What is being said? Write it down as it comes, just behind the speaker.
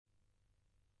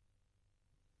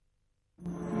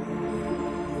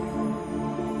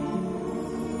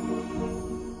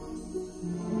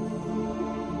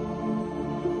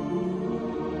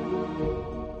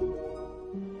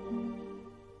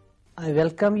I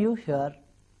welcome you here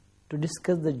to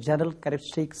discuss the general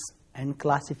characteristics and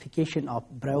classification of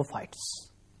bryophytes.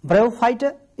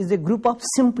 Bryophyte is a group of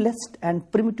simplest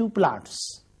and primitive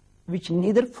plants which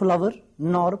neither flower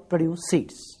nor produce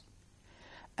seeds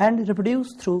and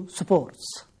reproduce through spores.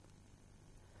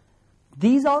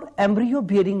 These are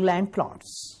embryo-bearing land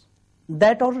plants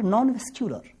that are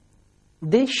non-vascular.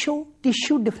 They show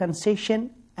tissue differentiation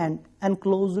and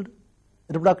enclosed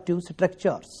reproductive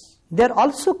structures. They are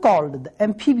also called the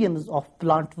amphibians of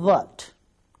plant world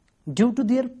due to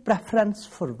their preference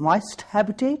for moist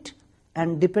habitat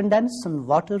and dependence on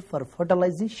water for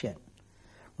fertilization,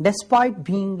 despite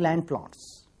being land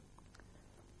plants.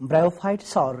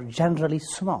 Bryophytes are generally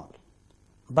small,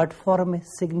 but form a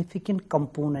significant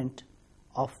component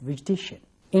of vegetation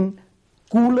in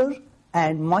cooler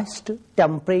and moist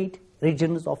temperate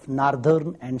regions of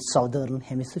northern and southern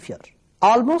hemisphere.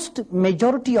 Almost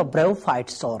majority of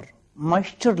bryophytes are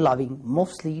moisture-loving,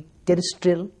 mostly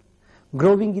terrestrial,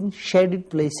 growing in shaded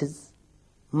places,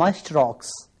 moist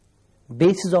rocks,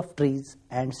 bases of trees,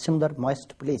 and similar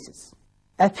moist places.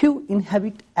 A few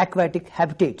inhabit aquatic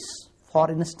habitats, for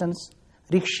instance,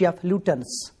 Rixia lutens.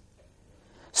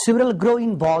 Several grow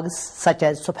in bogs such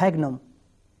as Sphagnum.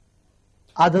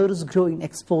 Others grow in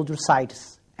exposed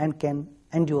sites and can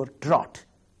endure drought.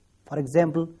 For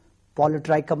example,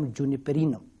 Polytrichum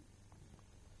juniperinum.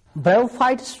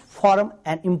 Bryophytes form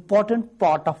an important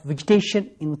part of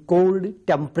vegetation in cold,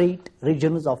 temperate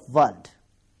regions of the world,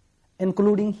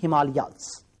 including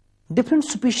Himalayas. Different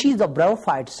species of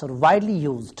bryophytes are widely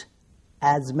used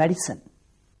as medicine,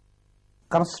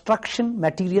 construction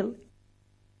material,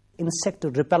 insect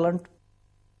repellent,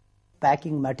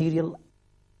 packing material,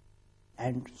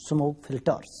 and smoke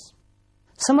filters.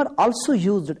 Some are also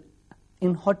used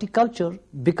in horticulture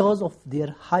because of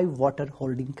their high water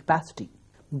holding capacity.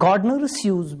 Gardeners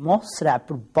use moss-wrapped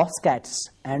baskets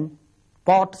and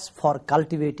pots for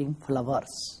cultivating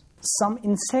flowers. Some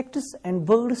insects and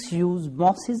birds use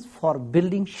mosses for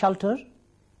building shelter.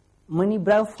 Many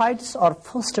bryophytes are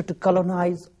forced to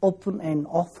colonize open and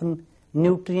often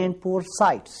nutrient-poor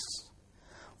sites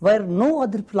where no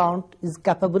other plant is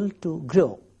capable to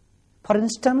grow. For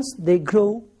instance, they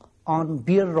grow on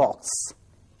bare rocks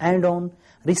and on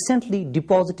recently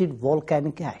deposited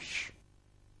volcanic ash.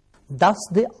 Thus,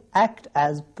 they act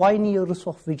as pioneers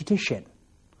of vegetation,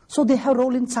 so they have a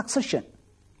role in succession.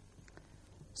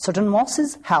 Certain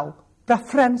mosses have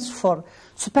preference for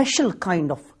special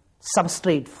kind of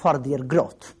substrate for their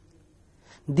growth.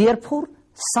 Therefore,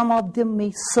 some of them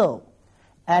may serve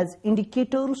as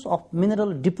indicators of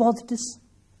mineral deposits,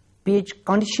 pH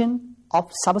condition of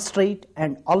substrate,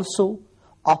 and also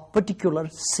of particular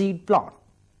seed plant,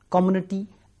 community,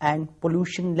 and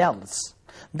pollution levels.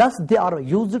 Thus, they are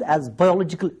used as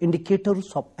biological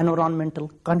indicators of environmental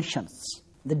conditions.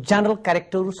 The general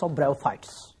characters of bryophytes.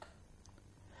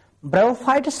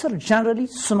 Bryophytes are generally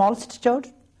small-statured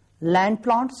land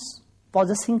plants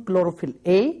possessing chlorophyll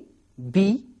A,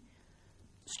 B,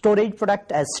 storage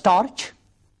product as starch,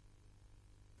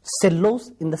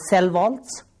 cellulose in the cell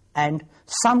walls, and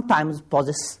sometimes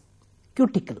possess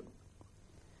cuticle.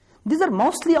 These are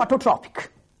mostly autotrophic.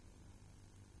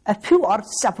 A few are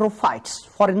saprophytes.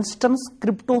 For instance,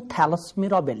 Cryptothalus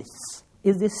mirabilis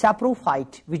is a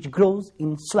saprophyte which grows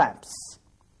in swamps.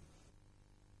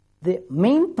 The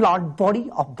main plant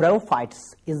body of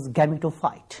bryophytes is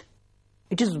gametophyte.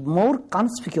 It is more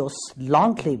conspicuous,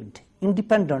 long-lived,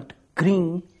 independent,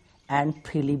 green, and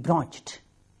freely branched.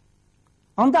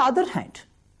 On the other hand,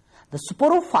 the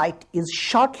sporophyte is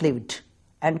short-lived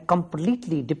and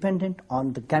completely dependent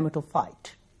on the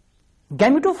gametophyte.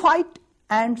 Gametophyte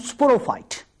and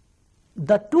sporophyte,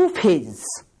 the two phases,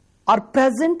 are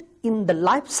present in the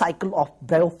life cycle of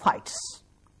bryophytes.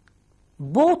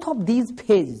 Both of these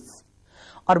phases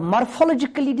are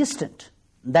morphologically distant,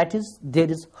 that is, there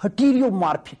is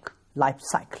heteromorphic life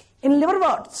cycle. In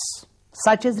liverworts,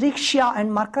 such as Rixia and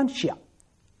Mercantia,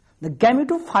 the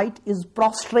gametophyte is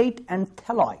prostrate and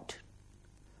thalloid.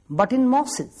 But in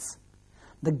mosses,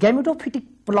 the gametophytic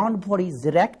plant body is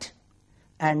erect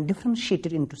and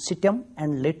differentiated into stem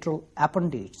and lateral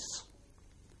appendages.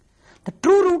 The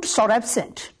true roots are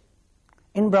absent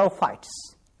in bryophytes,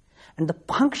 and the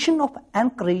function of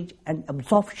anchorage and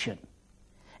absorption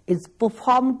is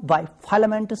performed by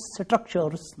filamentous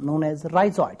structures known as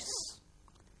rhizoids.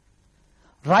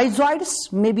 Rhizoids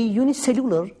may be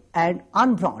unicellular and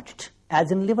unbranched,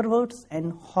 as in liverworts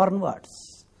and hornworts,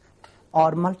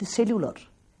 or multicellular,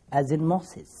 as in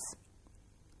mosses.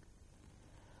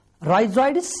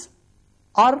 Rhizoids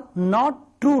are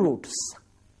not true roots.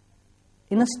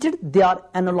 Instead, they are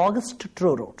analogous to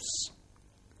true roots.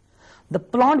 The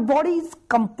plant body is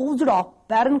composed of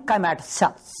parenchymatous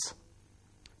cells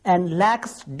and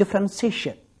lacks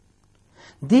differentiation.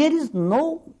 There is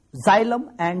no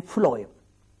xylem and phloem,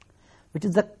 which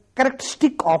is the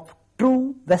characteristic of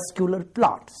true vascular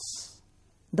plants.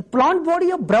 The plant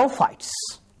body of Bryophytes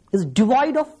is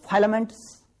devoid of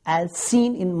filaments as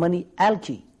seen in many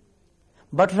algae,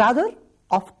 but rather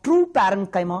of true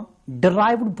parenchyma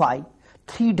derived by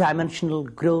three-dimensional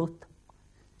growth,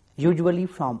 usually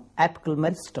from apical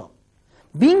meristome.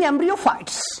 Being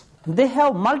embryophytes, they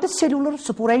have multicellular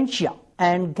sporangia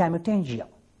and gametangia.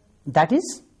 That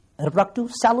is,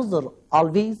 reproductive cells are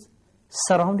always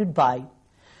surrounded by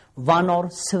one or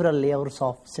several layers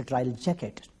of sterile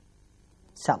jacket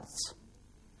cells.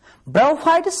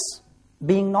 Bryophytes,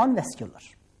 being non-vascular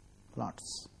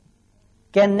plants,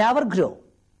 can never grow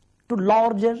to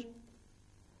larger.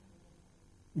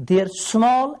 Their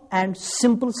small and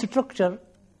simple structure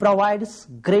provides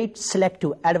great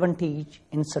selective advantage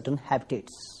in certain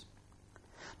habitats.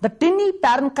 The tiny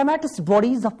parenchymatous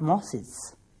bodies of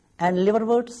mosses and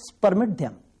liverworts permit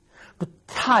them to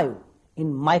thrive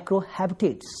in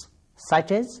microhabitats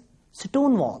such as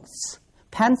stone walls,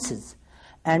 fences,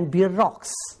 and bare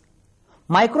rocks.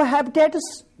 Microhabitats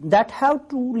that have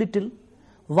too little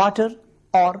water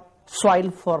or soil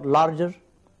for larger,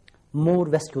 more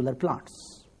vascular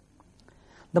plants.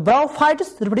 The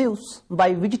Bryophytes reproduce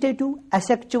by vegetative,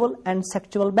 asexual, and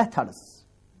sexual methods.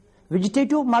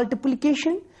 Vegetative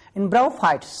multiplication in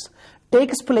Bryophytes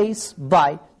takes place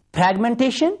by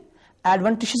fragmentation,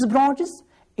 adventitious branches,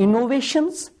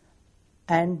 innovations,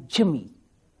 and gymi.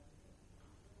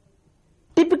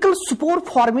 Typical spore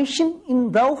formation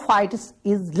in Bryophytes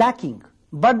is lacking,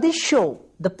 but they show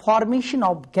the formation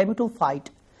of gametophyte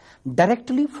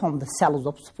directly from the cells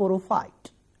of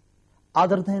sporophyte,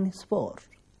 other than spore,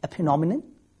 a phenomenon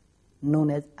known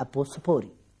as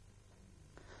apospory.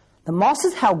 The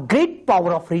mosses have great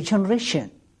power of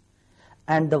regeneration,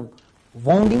 and the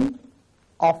wounding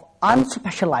of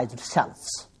unspecialized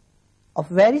cells of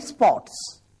various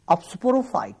spots of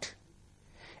sporophyte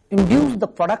induce the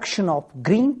production of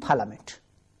green filament.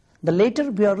 The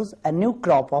later bears a new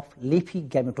crop of leafy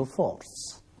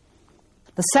gametophores.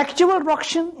 The sexual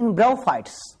reproduction in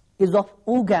Bryophytes is of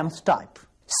oogamous type.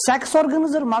 Sex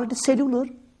organs are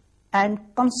multicellular and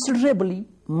considerably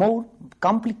more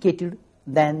complicated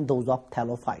than those of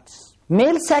thallophytes.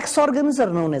 Male sex organs are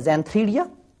known as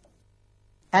antheridia.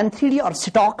 Antheridia are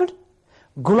stalked,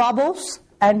 globose,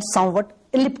 and somewhat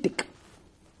elliptic.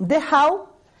 They have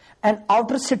an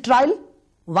outer sterile,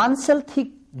 one-cell thick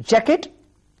jacket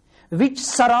which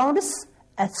surrounds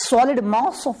a solid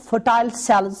mass of fertile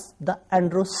cells, the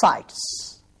androcytes.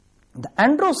 The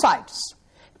androcytes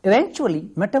eventually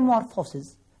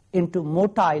metamorphoses into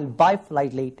motile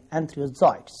bifilate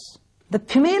antheriozoids. The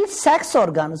female sex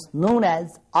organ is known as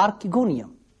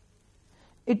archegonium.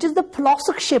 It is the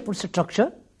floss-shaped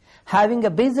structure having a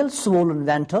basal swollen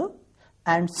venter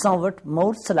and somewhat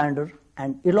more slender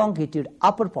and elongated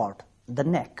upper part, the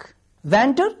neck.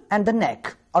 Venter and the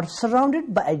neck are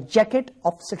surrounded by a jacket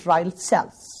of sterile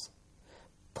cells.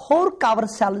 4 cover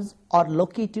cells are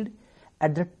located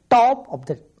at the top of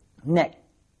the neck.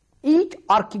 Each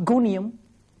archegonium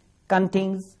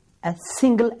contains a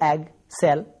single egg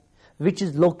cell which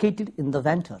is located in the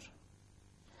venter.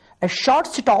 A short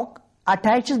stalk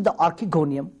attaches the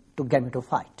archegonium to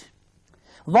gametophyte.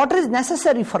 Water is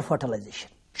necessary for fertilization.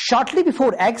 Shortly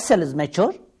before egg cell is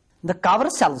mature, the cover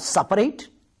cells separate.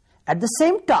 At the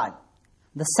same time,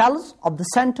 the cells of the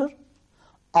center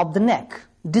of the neck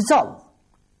dissolve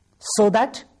so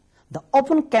that the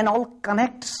open canal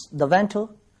connects the venter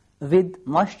with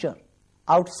moisture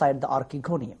outside the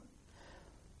archegonium.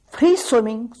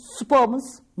 Free-swimming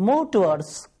sperms move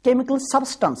towards chemical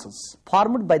substances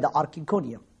formed by the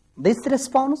archegonium. This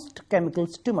responds to chemical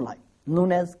stimuli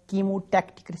known as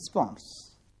chemotactic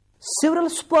response. Several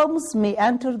sperms may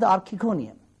enter the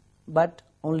archegonium, but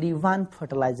only one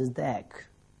fertilizes the egg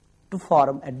to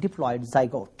form a diploid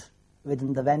zygote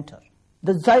within the venter.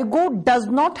 The zygote does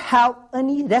not have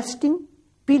any resting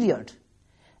period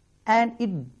and it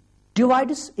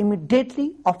divides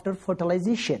immediately after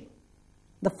fertilization.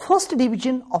 The first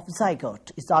division of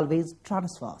zygote is always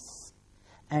transverse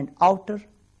and outer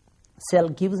cell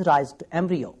gives rise to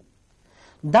embryo.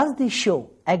 Thus they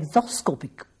show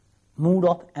exoscopic mode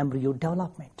of embryo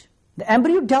development. The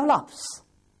embryo develops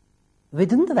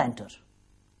within the venter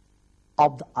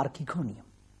of the archegonium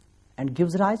and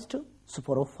gives rise to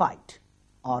sporophyte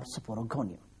or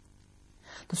sporogonium.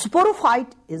 The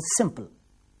sporophyte is simple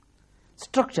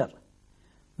structure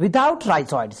without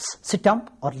rhizoids, stem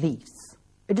or leaves.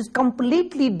 It is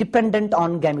completely dependent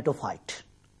on gametophyte.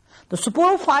 The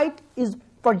sporophyte is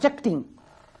projecting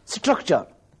structure,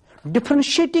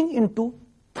 differentiating into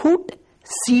foot,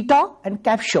 seta, and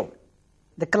capsule.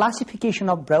 The classification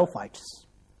of bryophytes.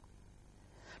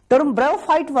 Term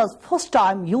bryophyte was first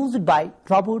time used by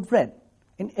Robert Wren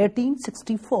in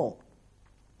 1864,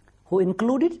 who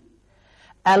included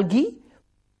algae,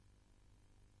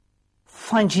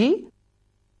 fungi,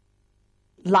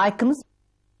 lichens,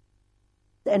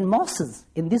 and mosses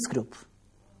in this group.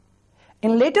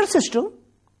 In later system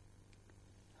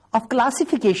of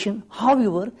classification,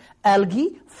 however,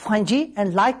 algae, fungi,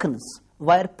 and lichens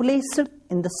were placed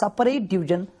in the separate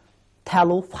division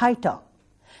Thallophyta,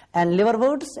 and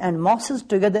liverworts and mosses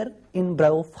together in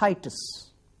Bryophytes.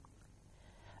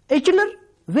 Eichler,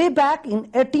 way back in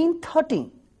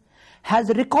 1813, has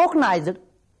recognized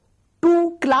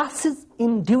two classes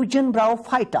in division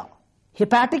Bryophyta,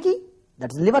 Hepatica,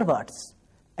 that is liverworts,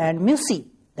 and Muci,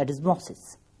 that is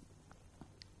mosses.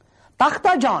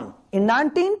 Takhta John in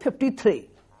 1953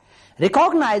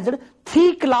 recognized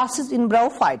three classes in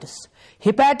Bryophytes,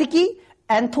 Hepatica,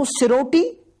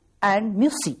 Anthocerote, and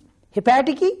Muci.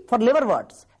 Hepatica for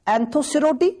liverworts,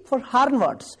 Anthocerote for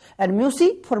hornworts, and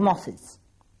Muci for mosses.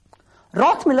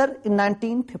 Rothmiller in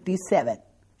 1957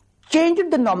 changed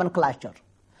the nomenclature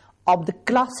of the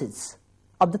classes,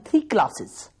 of the three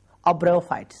classes of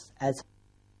Bryophytes as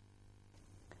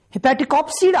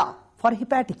Hepaticopsida for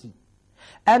Hepatica,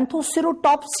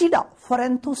 Anthocerotopsida for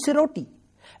Anthocerote,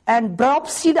 and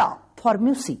Bryopsida for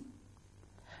Muci.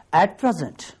 At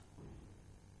present,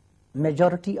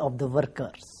 majority of the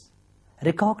workers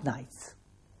recognize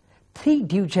three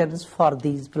divisions for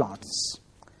these plants,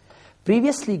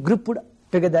 previously grouped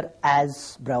together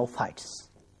as Bryophytes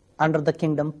under the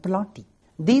kingdom Plantae.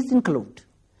 These include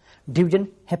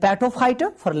division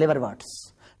Hepatophyta for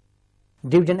liverworts,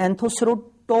 division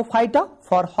Anthocerotophyta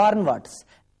for hornworts,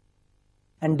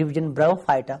 and division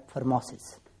Bryophyta for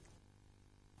mosses.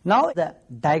 Now the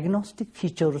diagnostic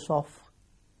features of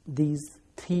these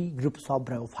three groups of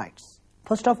Bryophytes.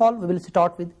 First of all, we will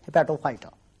start with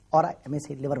Hepatophyta, or I may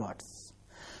say liverworts.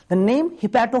 The name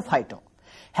Hepatophyta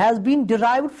has been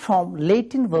derived from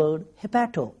Latin word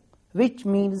hepato, which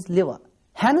means liver.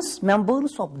 Hence,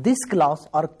 members of this class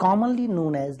are commonly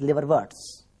known as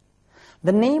liverworts.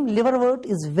 The name liverwort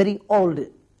is very old,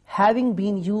 having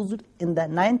been used in the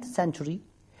 9th century.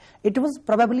 It was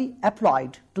probably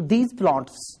applied to these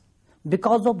plants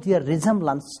because of their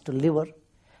resemblance to liver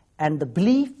and the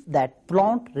belief that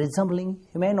plant resembling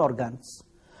human organs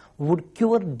would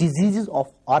cure diseases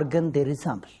of organ they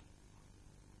resemble.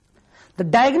 The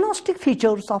diagnostic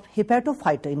features of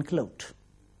Hepatophyta include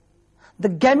the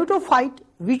gametophyte,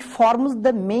 which forms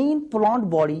the main plant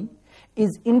body,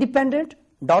 is independent,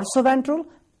 dorsoventral,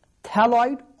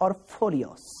 thalloid, or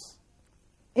foliose.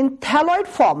 In thalloid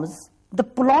forms, the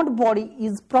plant body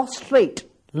is prostrate,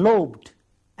 lobed,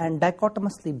 and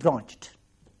dichotomously branched.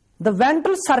 The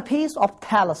ventral surface of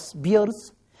thallus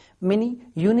bears many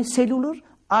unicellular,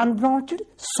 unbranched,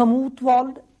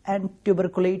 smooth-walled, and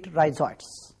tuberculate rhizoids.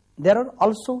 There are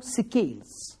also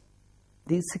scales.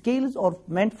 These scales are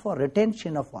meant for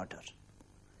retention of water.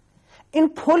 In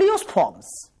foliose forms,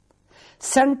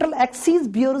 central axis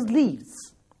bears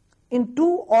leaves in 2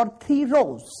 or 3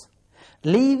 rows.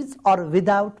 Leaves are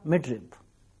without midrib.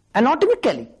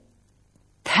 Anatomically,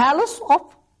 thallus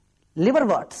of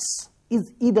liverworts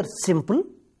is either simple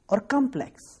or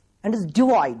complex and is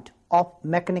devoid of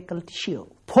mechanical tissue.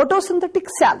 Photosynthetic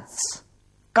cells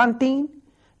contain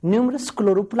numerous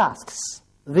chloroplasts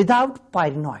without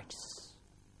pyrenoids.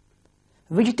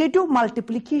 Vegetative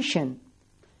multiplication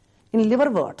in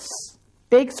liverworts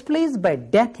takes place by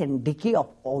death and decay of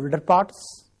older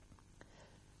parts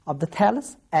of the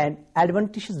thallus and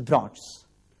adventitious branches,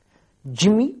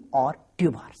 gymi or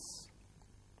tubers.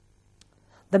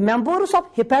 The members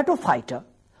of Hepatophyta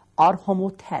are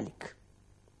homothallic,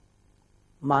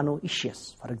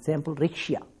 monoecious, for example,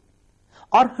 Rixia,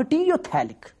 or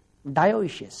heterothallic,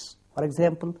 dioecious, for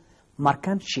example,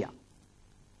 Mercantia.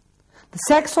 The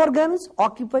sex organs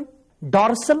occupy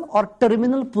dorsal or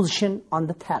terminal position on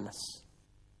the thallus.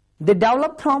 They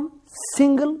develop from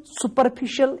single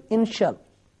superficial initial.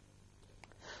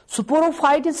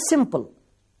 Sporophyte is simple,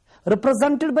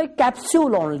 represented by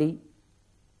capsule only,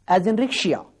 as in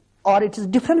Rixia, or it is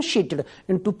differentiated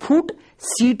into foot,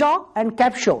 seta, and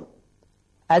capsule,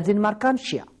 as in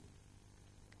Mercantia.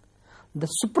 The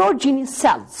suprogynous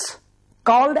cells,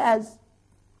 called as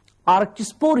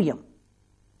archisporium,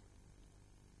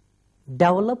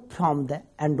 develop from the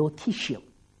endothecium.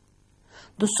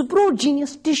 The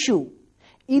suprogynous tissue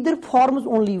either forms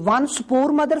only one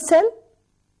spore mother cell,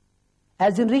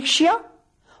 as in Rixia,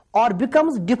 or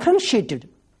becomes differentiated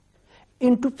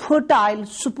into fertile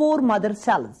spore mother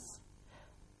cells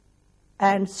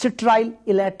and sterile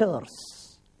elaters,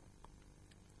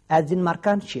 as in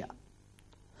Mercantia.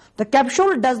 The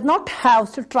capsule does not have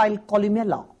sterile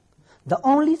columella. The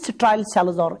only sterile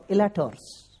cells are elaters.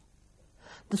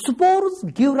 The spores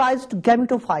give rise to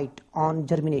gametophyte on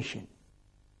germination.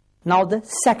 Now the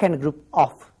second group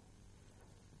of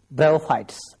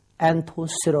Bryophytes,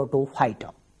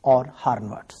 Anthoceratophyta or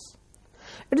hornworts.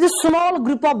 It is a small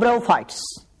group of Bryophytes,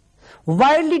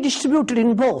 widely distributed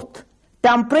in both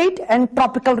temperate and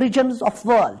tropical regions of the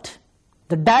world.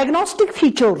 The diagnostic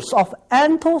features of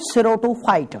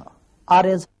Anthoceratophyta are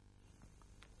as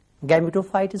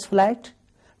gametophyte is flat,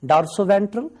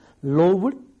 dorsoventral,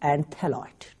 lobed and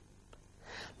thalloid.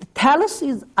 The thallus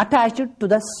is attached to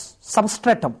the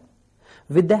substratum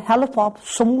with the help of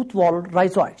smooth-walled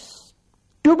rhizoids.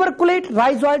 Tuberculate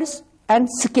rhizoids and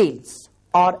scales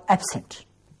are absent.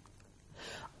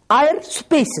 Air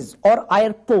spaces or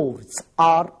air pores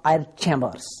or air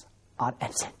chambers are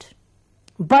absent.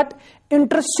 But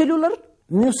intercellular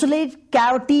mucilage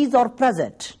cavities are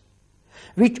present,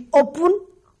 which open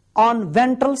on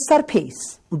ventral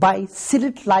surface by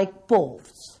slit-like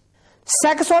pores.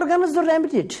 Sex organs are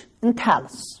emitted in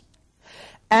thallus.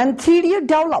 Antheridia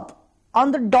develop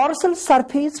on the dorsal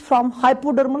surface from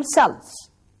hypodermal cells.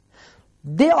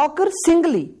 They occur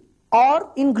singly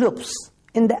or in groups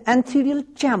in the antherial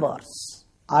chambers.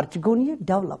 Archegonia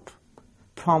develop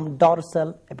from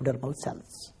dorsal epidermal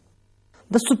cells.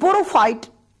 The sporophyte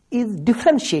is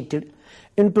differentiated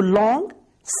into long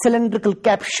cylindrical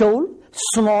capsule,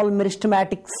 small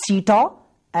meristematic seta,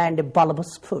 and a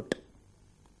bulbous foot.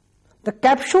 The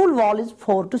capsule wall is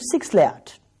 4 to 6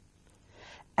 layered,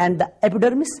 and the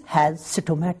epidermis has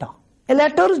stomata.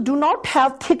 Elaters do not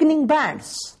have thickening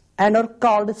bands and are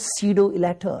called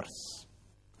pseudoelaters.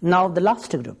 Now the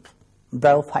last group,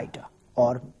 Bryophyta,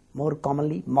 or more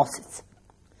commonly mosses.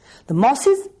 The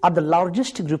mosses are the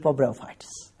largest group of Bryophytes,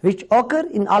 which occur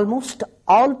in almost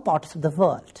all parts of the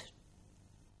world.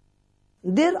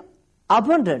 They are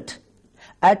abundant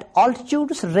at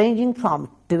altitudes ranging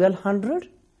from 1200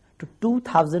 to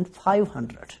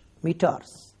 2500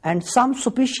 meters, and some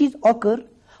species occur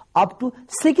up to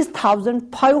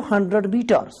 6500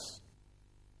 meters.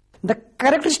 The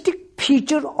characteristic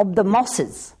feature of the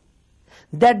mosses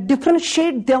that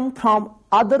differentiate them from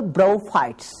other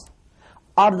Bryophytes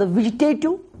are the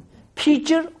vegetative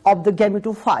feature of the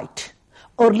gametophyte,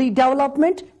 early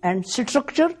development and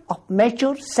structure of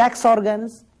mature sex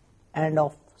organs, and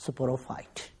of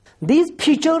sporophyte. These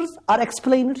features are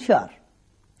explained here.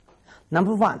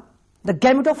 Number 1, the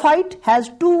gametophyte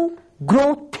has 2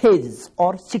 growth phases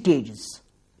or stages.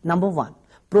 Number 1,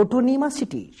 protonema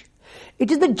stage.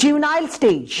 It is the juvenile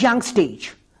stage, young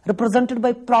stage, represented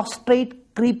by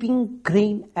prostrate, creeping,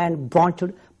 green and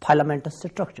branched filamentous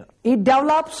structure. It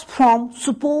develops from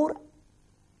spore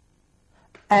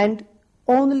and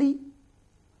only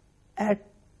at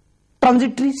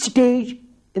transitory stage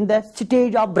in the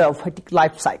stage of bryophytic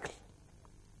life cycle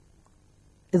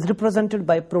is represented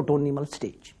by protonemal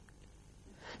stage.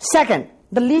 Second,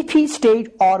 the leafy stage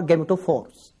or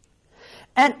gametophores.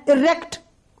 An erect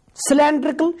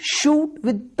cylindrical shoot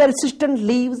with persistent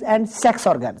leaves and sex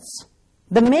organs.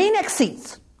 The main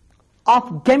axis of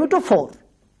gametophore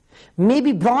may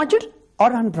be branched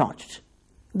or unbranched.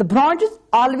 The branches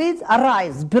always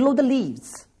arise below the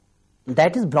leaves.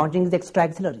 That is, branching is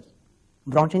extra-axillary.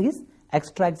 Branching is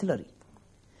extra-axillary.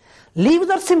 Leaves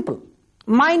are simple,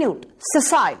 minute,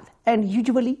 sessile, and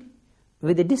usually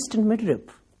with a distant midrib.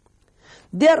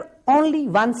 They are only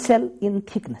one cell in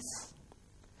thickness.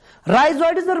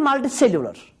 Rhizoids are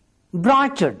multicellular,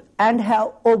 branched, and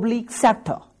have oblique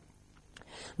septa.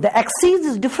 The axis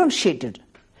is differentiated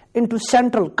into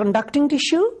central conducting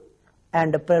tissue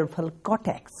and a peripheral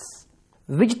cortex.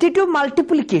 Vegetative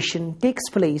multiplication takes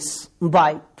place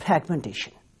by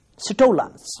fragmentation.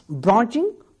 Stolons,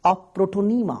 branching of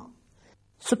protonema,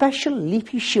 special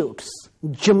leafy shoots,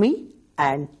 gemmy,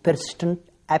 and persistent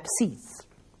apices.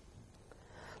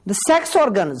 The sex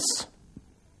organs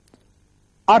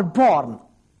are born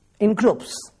in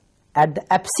groups at the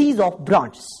apices of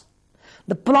branches.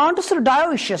 The plants are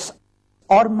dioecious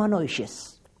or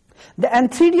monoecious. The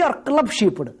antheridia are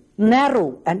club-shaped,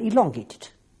 narrow and elongated.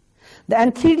 The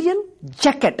antheridial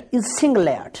jacket is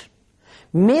single-layered.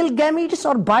 Male gametes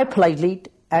are biflagellate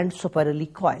and superiorly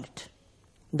coiled.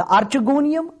 The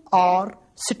archegonium are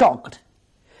stalked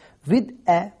with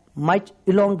a much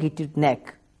elongated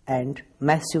neck and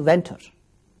massive venter.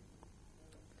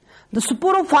 The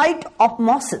sporophyte of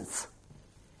mosses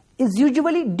is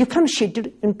usually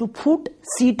differentiated into foot,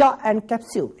 seta, and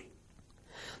capsule.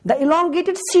 The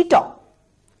elongated seta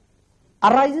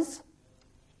raises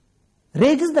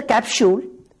the capsule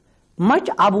much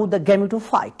above the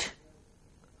gametophyte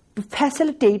to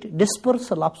facilitate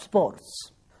dispersal of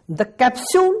spores. The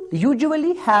capsule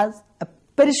usually has a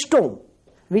peristome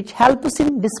which helps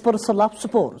in dispersal of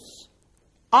spores.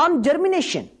 On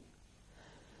germination,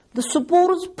 the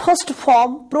spores first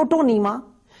form protonema,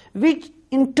 which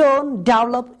in turn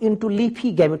develop into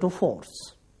leafy gametophores.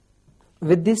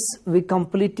 With this, we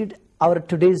completed our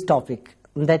today's topic,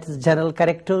 that is general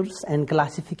characters and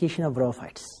classification of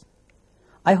bryophytes.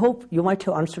 I hope you might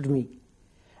have understood me,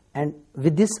 and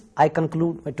with this I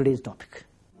conclude my today's topic.